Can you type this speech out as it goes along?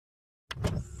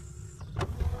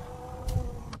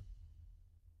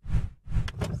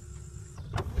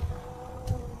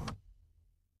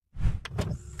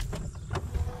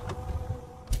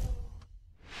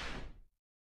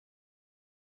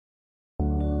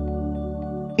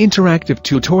Interactive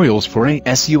tutorials for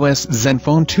ASUS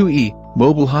ZenFone 2E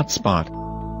Mobile Hotspot.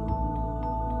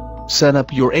 Set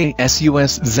up your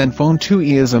ASUS ZenFone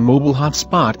 2E as a mobile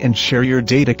hotspot and share your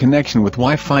data connection with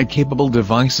Wi-Fi capable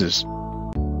devices.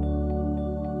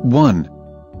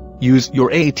 1. Use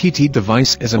your ATT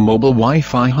device as a mobile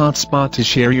Wi-Fi hotspot to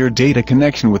share your data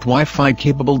connection with Wi-Fi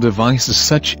capable devices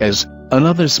such as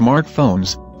other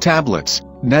smartphones, tablets,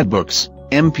 netbooks,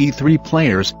 MP3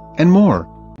 players, and more.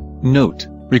 Note: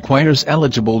 requires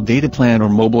eligible data plan or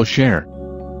mobile share.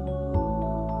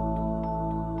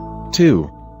 2.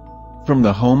 From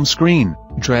the home screen,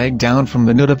 drag down from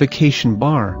the notification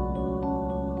bar.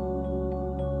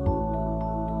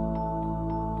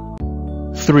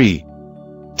 3.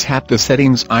 Tap the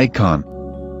settings icon.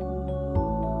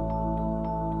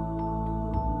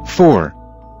 4.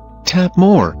 Tap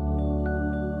more.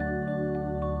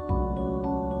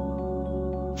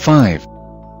 5.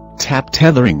 Tap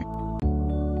tethering.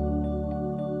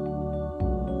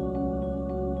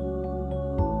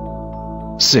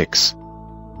 6.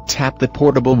 Tap the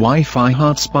portable Wi-Fi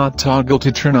hotspot toggle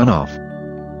to turn on off.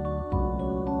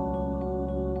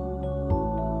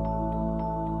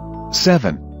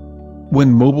 7.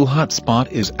 When mobile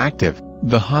hotspot is active,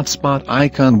 the hotspot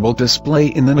icon will display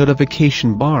in the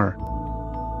notification bar.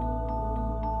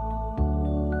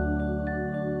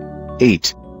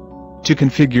 8. To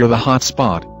configure the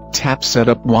hotspot, tap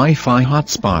Setup Wi-Fi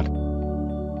Hotspot.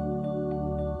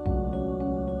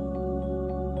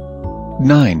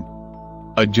 9.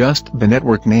 Adjust the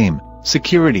network name,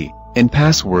 security, and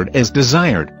password as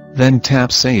desired, then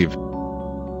tap Save.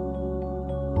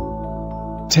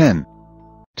 10.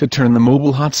 To turn the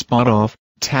mobile hotspot off,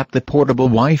 tap the portable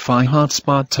Wi-Fi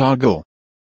hotspot toggle.